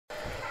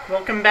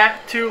Welcome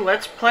back to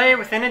Let's Play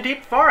Within a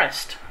Deep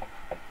Forest.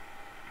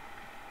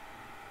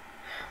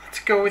 Let's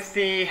go with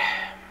the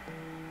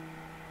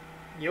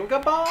yoga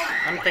ball?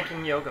 I'm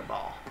thinking yoga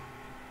ball.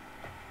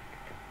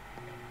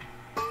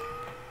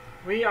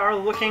 We are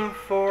looking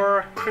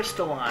for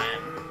crystalline.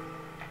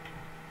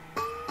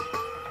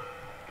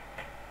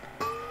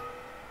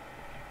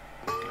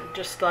 I'd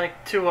just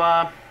like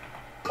to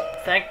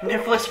thank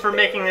Nifflas for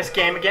making this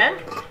game again.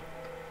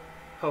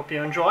 Hope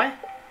you enjoy.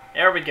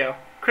 There we go.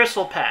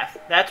 Crystal path.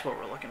 That's what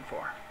we're looking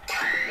for.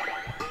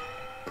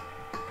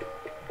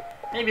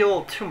 Maybe a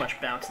little too much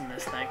bounce in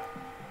this thing.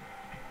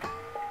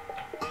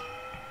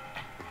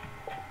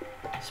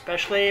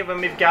 Especially when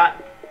we've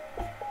got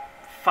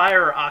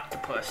fire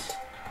octopus.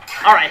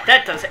 Alright,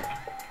 that does it.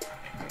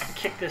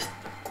 Kick this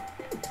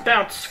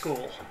bounce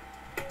school.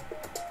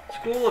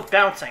 School of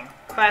bouncing.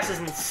 Class is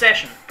in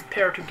session.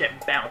 Prepare to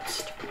get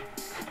bounced.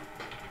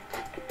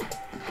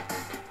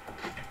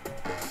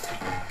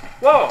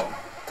 Whoa!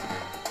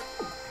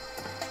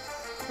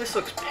 This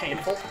looks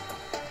painful.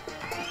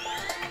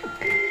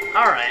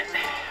 Alright,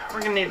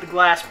 we're gonna need the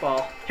glass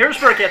ball.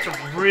 Here's where it gets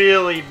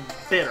really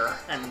bitter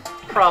and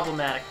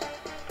problematic.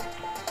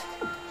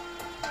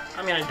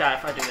 I'm gonna die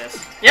if I do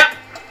this. Yep!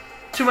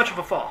 Too much of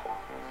a fall.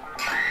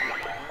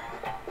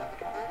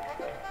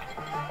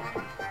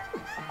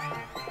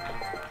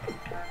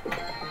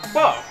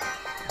 Whoa!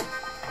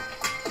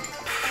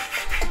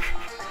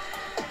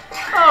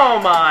 Oh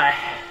my!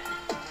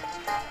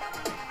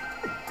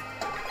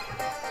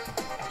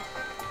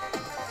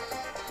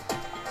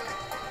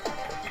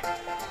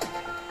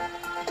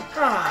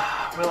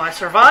 Will I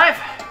survive?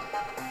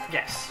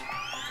 Yes.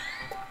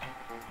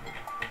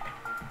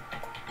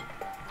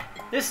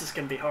 This is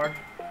gonna be hard.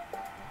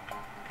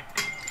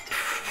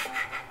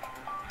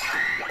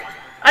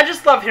 I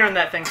just love hearing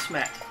that thing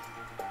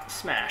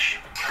smash.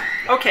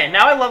 Okay,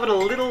 now I love it a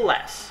little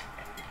less.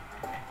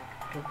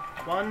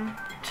 1,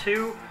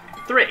 2,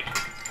 3.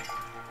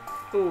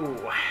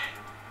 Ooh.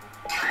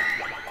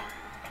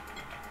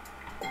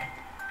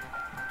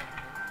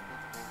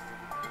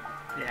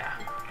 Yeah.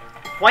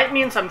 White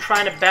means I'm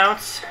trying to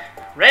bounce.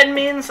 Red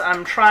means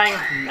I'm trying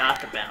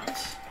not to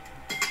bounce.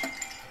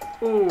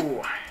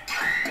 Ooh.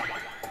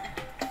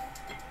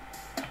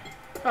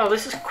 Oh,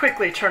 this is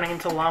quickly turning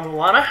into La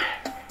Mulana.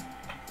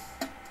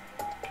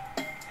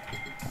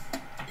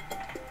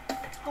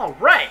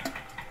 Alright!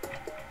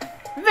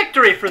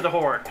 Victory for the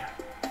Horde!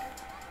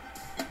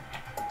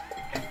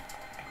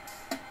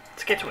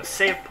 Let's get to a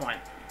save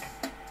point.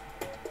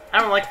 I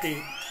don't like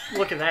the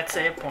look of that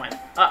save point.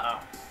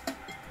 Uh-oh.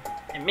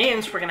 It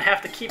means we're gonna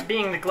have to keep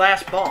being the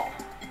glass ball.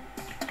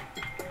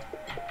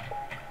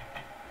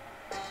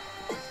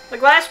 The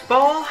glass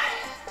ball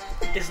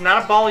is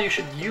not a ball you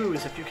should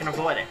use if you can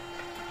avoid it.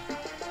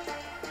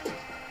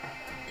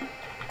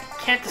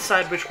 Can't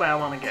decide which way I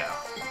want to go.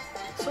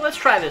 So let's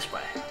try this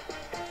way.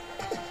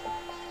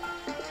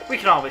 We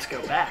can always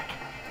go back.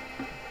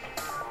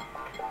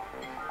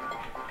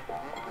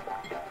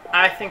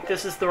 I think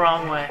this is the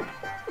wrong way.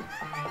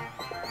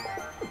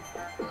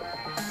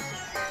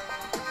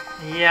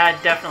 Yeah,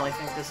 I definitely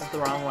think this is the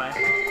wrong way.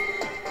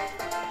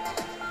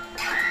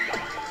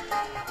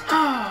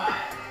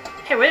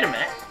 Hey, wait a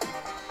minute.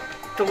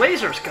 The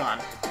laser's gone.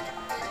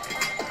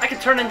 I can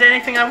turn into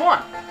anything I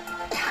want.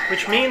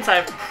 Which means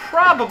I've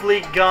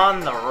probably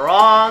gone the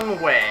wrong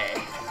way.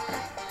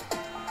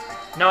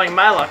 Knowing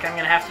my luck, I'm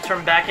going to have to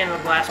turn back into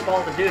a glass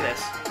ball to do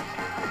this.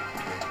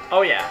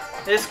 Oh yeah,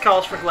 this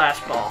calls for glass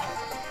ball.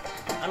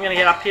 I'm going to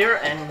get up here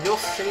and you'll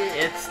see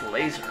it's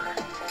laser.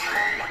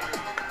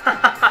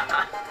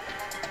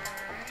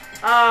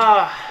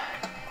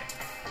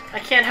 I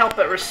can't help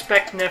but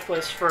respect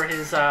Nifflas for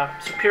his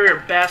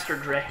superior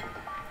bastardry.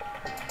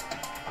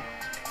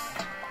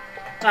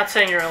 Not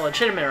saying you're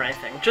illegitimate or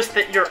anything, just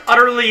that you're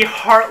utterly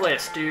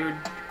heartless, dude.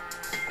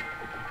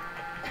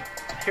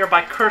 I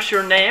hereby curse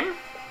your name,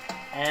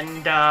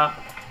 and yeah.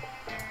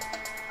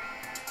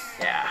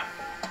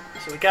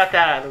 So we got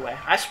that out of the way.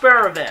 I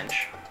swear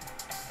revenge.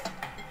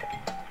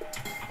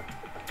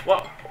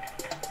 Whoa.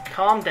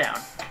 Calm down.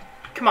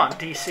 Come on,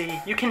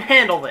 DC. You can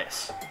handle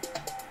this.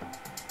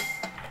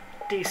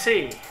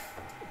 DC,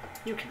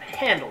 you can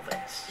handle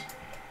this.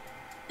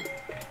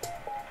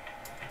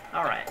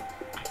 Alright.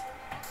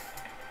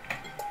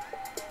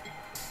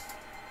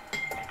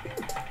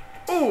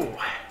 Ooh!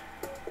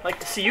 Like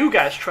to see you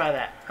guys try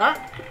that, huh?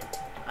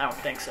 I don't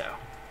think so.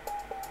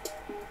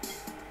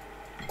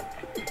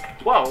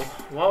 Whoa,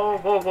 whoa,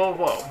 whoa, whoa,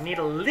 whoa. Need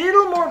a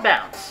little more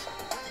bounce.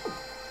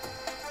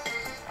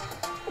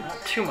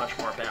 Not too much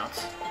more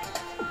bounce.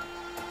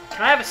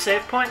 Can I have a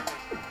save point?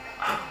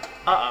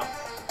 Uh-oh.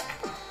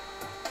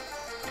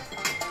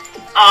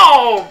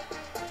 Oh!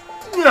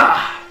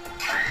 Ugh.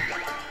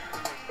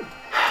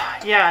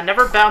 Yeah,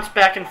 never bounce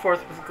back and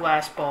forth with a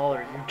glass ball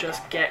or you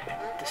just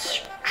get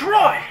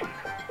destroyed.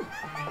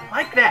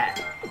 Like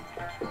that.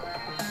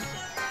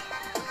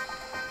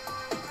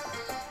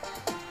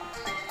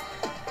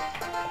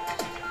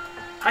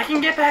 I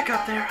can get back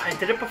up there. I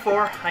did it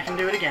before. I can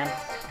do it again.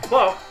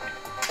 Whoa.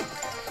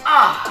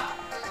 Ah!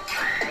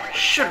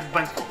 should have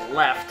went to the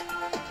left.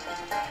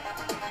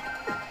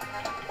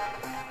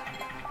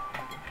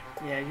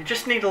 Yeah, you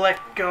just need to let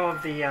go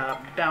of the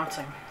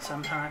bouncing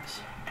sometimes.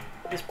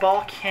 This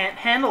ball can't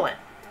handle it.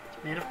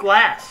 It's made of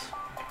glass.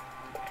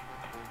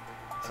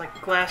 It's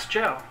like Glass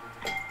Joe.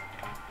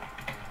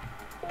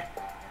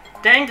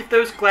 Danged if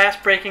those glass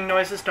breaking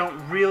noises don't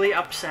really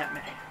upset me.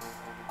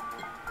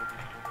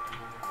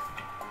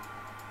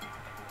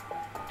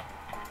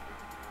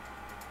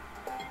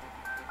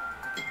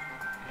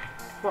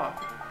 Whoa.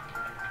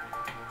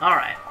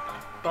 Alright.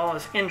 Ball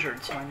is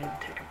injured, so I need to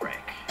take a break.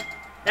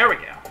 There we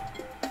go.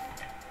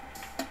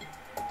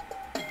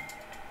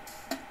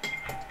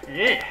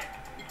 Yeah.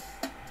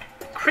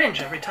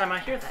 Cringe every time I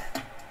hear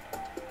that.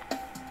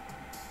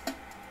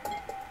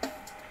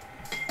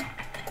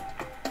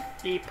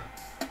 Beep.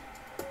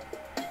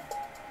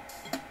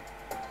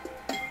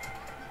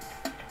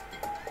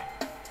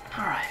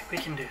 Alright, we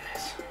can do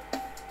this.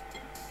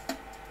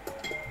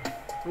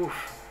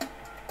 Oof.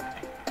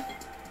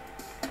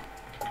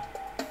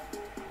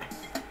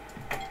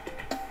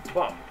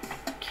 Whoa.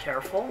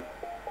 Careful.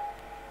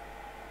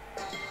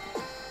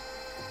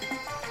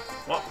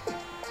 Whoa.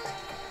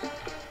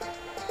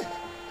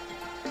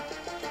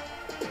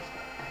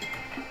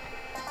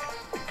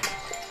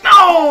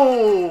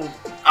 No!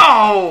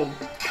 Oh!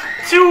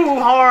 Too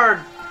hard!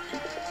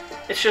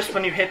 It's just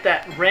when you hit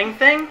that ring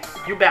thing,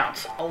 you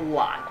bounce a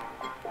lot.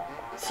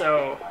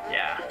 So,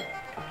 yeah.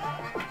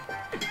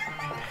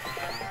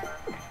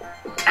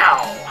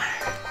 Ow!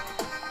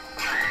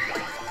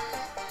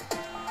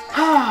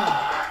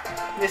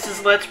 This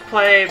is Let's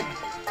Play...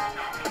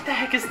 What the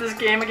heck is this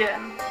game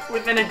again?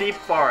 Within a Deep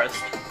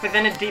Forest.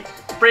 Within a deep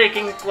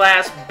breaking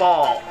glass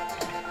ball.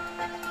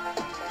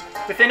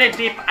 Within a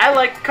deep... I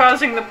like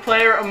causing the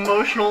player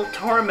emotional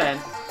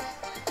torment.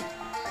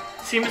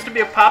 Seems to be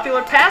a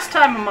popular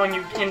pastime among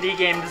you indie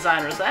game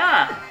designers.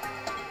 Ah!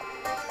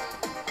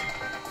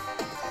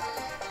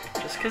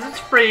 Just because it's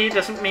free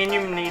doesn't mean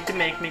you need to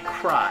make me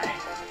cry.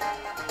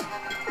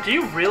 Do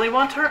you really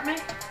want to hurt me?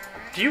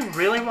 Do you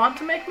really want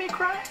to make me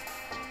cry?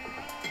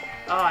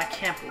 Oh, I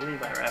can't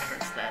believe I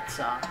referenced that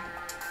song.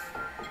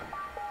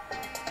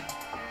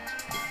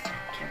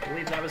 Can't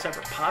believe that was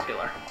ever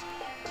popular.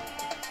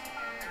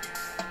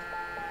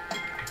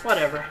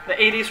 Whatever. The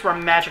 80s were a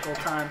magical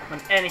time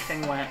when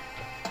anything went.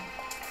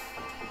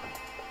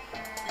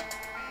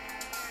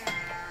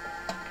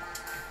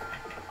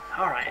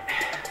 Alright.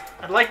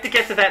 I'd like to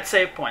get to that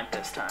save point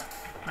this time.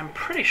 I'm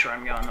pretty sure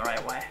I'm going the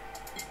right way.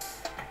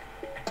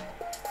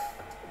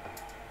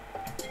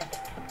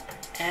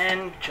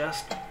 And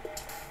just...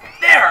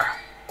 there!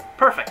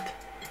 Perfect.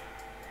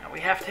 Now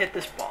we have to hit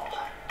this ball.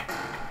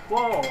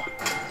 Whoa.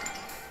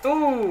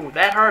 Ooh,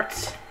 that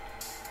hurts.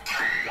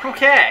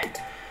 Okay.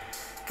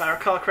 If I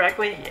recall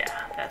correctly,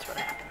 yeah, that's what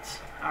happens.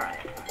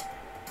 Alright.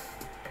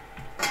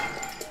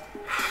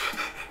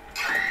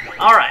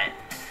 Alright.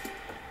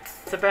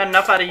 That's about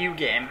enough out of you,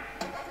 game.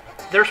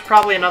 There's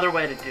probably another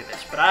way to do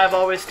this, but I've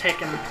always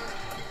taken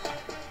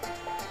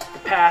the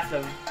path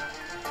of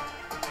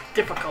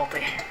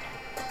difficulty.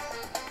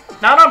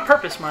 Not on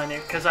purpose, mind you,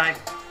 because I'm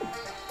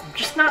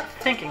just not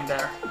thinking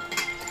better.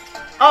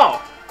 Oh!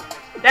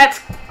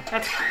 That's...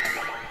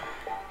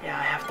 yeah,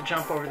 I have to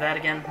jump over that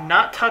again.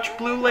 Not touch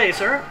blue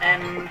laser,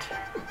 and...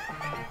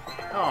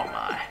 oh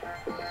my.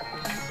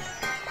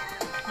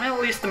 Well,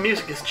 at least the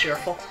music is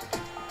cheerful.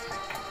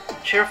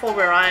 Cheerful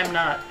where I am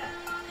not.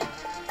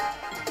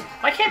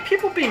 Why can't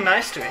people be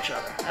nice to each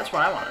other? That's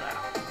what I want to know.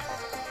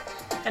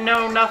 And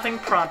no, nothing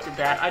prompted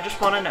that. I just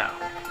want to know.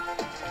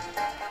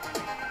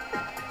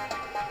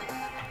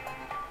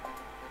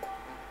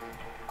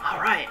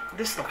 Alright,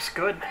 this looks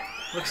good.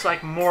 Looks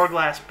like more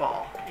glass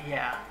ball.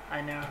 Yeah,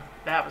 I knew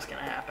that was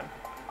gonna happen.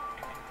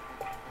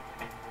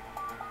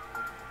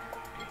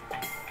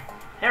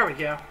 There we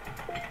go.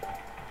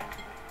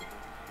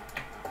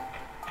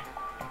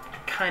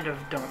 Kind of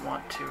don't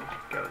want to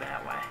go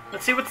that way.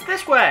 Let's see what's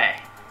this way!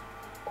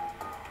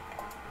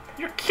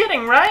 You're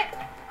kidding, right?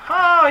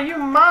 Oh, you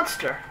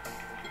monster!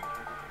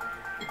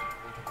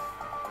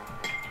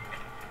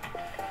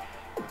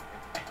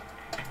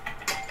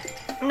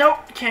 Nope,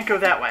 can't go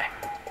that way.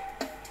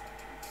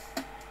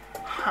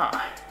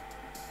 Huh.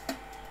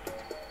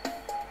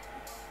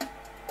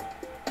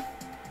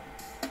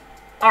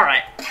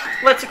 Alright,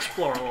 let's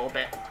explore a little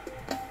bit.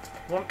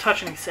 Won't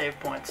touch any save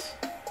points.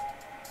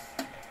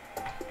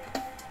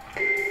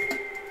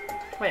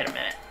 Wait a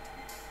minute.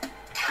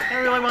 I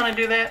really want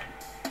to do that?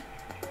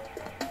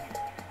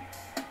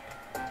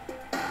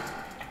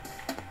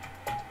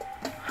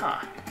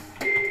 Huh.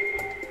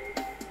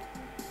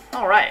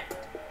 Alright.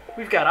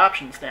 We've got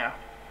options now.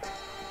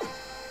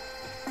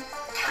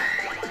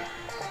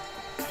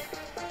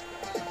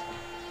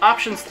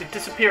 Options to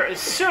disappear as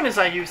soon as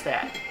I use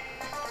that.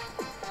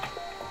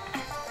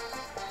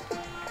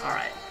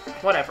 Alright.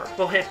 Whatever.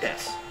 We'll hit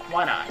this.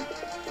 Why not?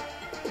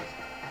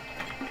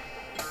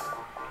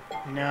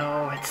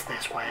 No, it's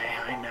this way.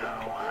 I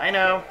know. I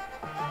know.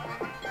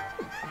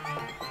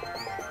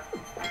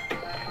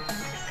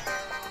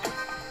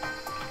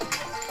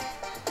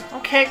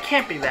 Okay, it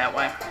can't be that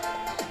way.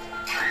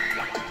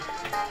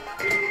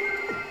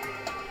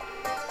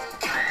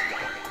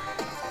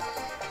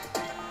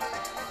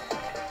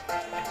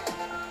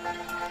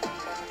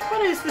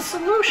 What is the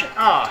solution?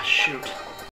 Oh, shoot.